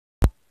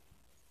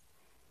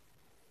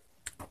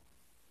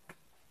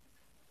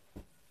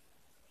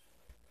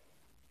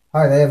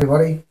Hi there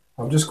everybody,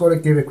 I'm just going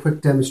to give a quick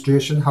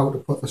demonstration how to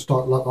put the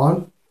start lock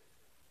on.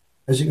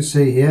 As you can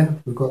see here,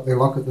 we've got the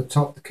lock at the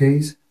top, the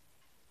keys.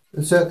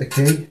 Insert the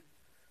key,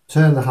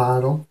 turn the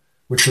handle,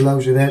 which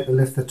allows you then to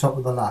lift the top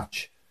of the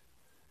latch.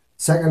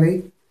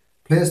 Secondly,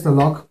 place the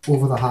lock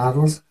over the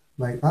handles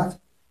like that.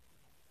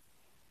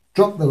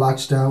 Drop the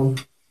latch down,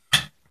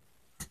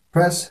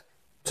 press,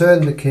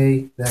 turn the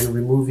key, then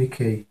remove your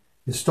key.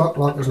 Your stock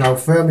lock is now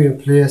firmly in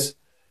place,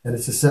 and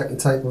it's the second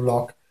type of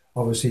lock,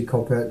 obviously,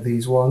 compared to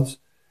these ones.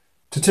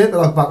 To take the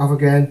lock back off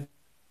again,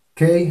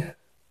 key,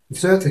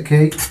 insert the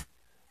key,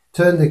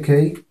 turn the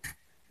key.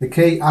 The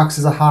key acts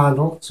as a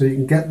handle, so you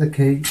can get the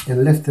key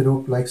and lift it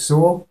up like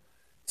so.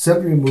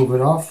 Simply remove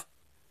it off,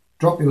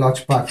 drop your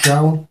latch back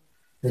down,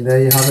 and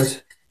there you have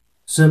it.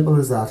 Simple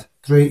as that.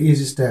 3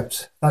 easy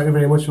steps. Thank you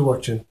very much for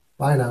watching.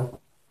 Bye now.